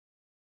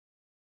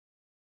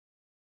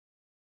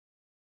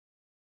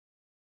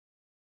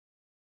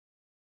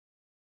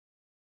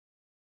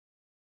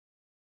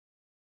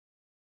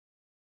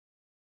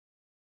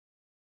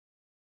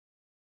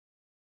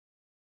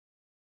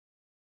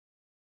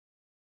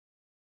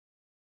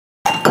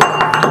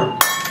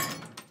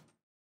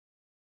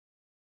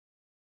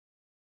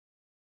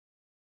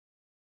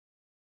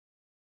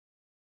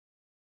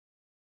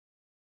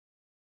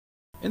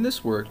In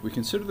this work, we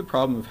consider the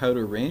problem of how to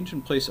arrange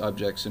and place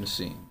objects in a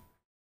scene.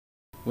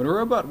 When a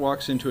robot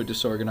walks into a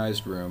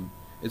disorganized room,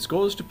 its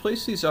goal is to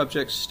place these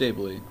objects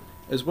stably,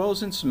 as well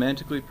as in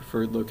semantically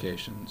preferred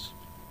locations.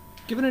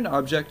 Given an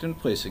object and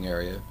placing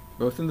area,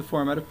 both in the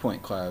format of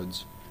point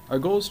clouds, our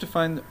goal is to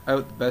find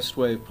out the best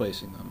way of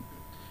placing them.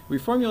 We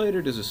formulate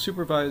it as a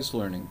supervised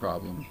learning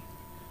problem.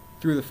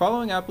 Through the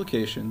following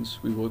applications,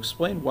 we will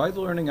explain why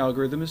the learning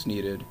algorithm is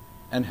needed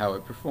and how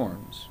it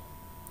performs.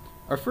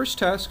 Our first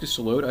task is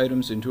to load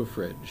items into a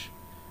fridge.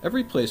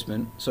 Every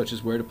placement, such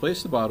as where to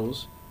place the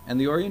bottles, and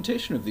the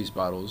orientation of these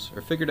bottles,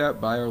 are figured out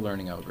by our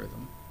learning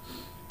algorithm.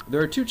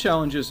 There are two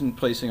challenges in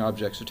placing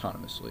objects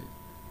autonomously.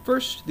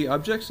 First, the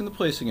objects in the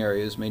placing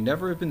areas may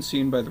never have been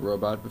seen by the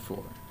robot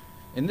before.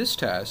 In this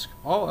task,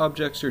 all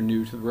objects are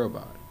new to the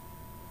robot.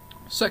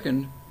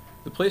 Second,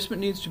 the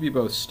placement needs to be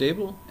both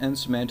stable and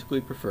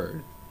semantically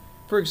preferred.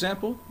 For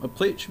example, a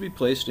plate should be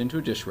placed into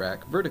a dish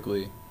rack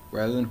vertically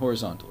rather than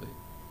horizontally.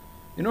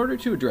 In order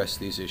to address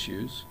these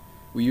issues,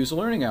 we use a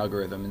learning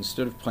algorithm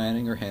instead of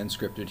planning or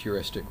hand-scripted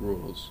heuristic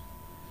rules.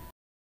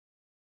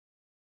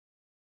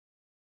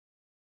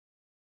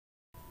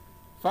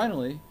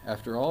 Finally,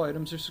 after all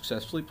items are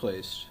successfully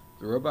placed,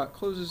 the robot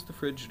closes the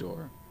fridge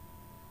door.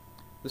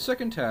 The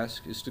second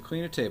task is to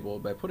clean a table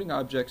by putting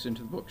objects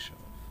into the bookshelf.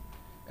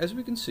 As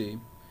we can see,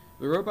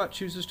 the robot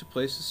chooses to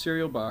place the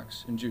cereal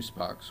box and juice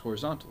box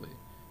horizontally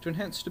to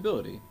enhance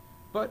stability,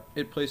 but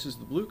it places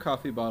the blue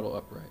coffee bottle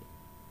upright.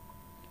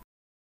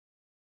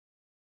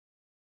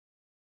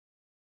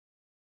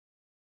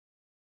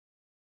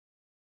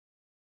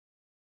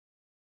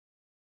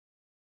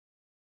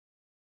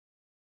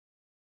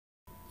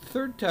 The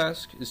third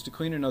task is to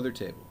clean another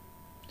table.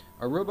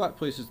 Our robot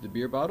places the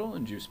beer bottle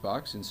and juice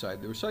box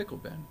inside the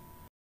recycle bin.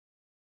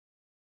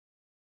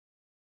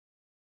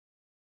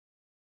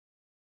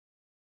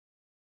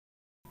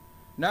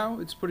 Now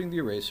it's putting the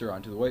eraser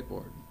onto the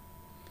whiteboard.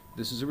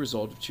 This is a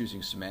result of choosing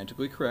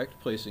semantically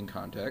correct placing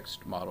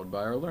context modeled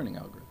by our learning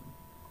algorithm.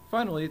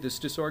 Finally, this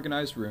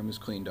disorganized room is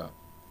cleaned up.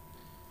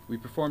 We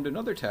performed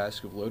another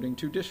task of loading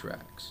 2 dish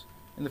racks.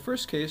 In the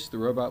first case, the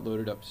robot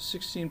loaded up to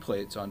 16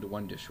 plates onto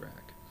one dish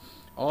rack.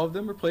 All of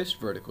them were placed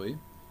vertically,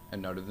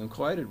 and none of them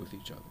collided with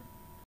each other.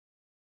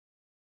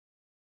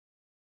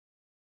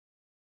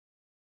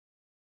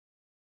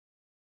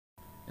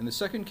 In the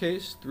second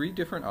case, 3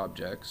 different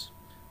objects,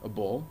 a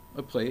bowl,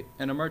 a plate,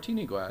 and a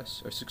martini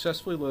glass, are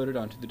successfully loaded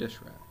onto the dish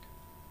rack.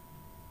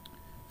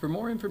 For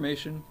more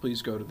information,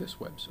 please go to this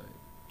website.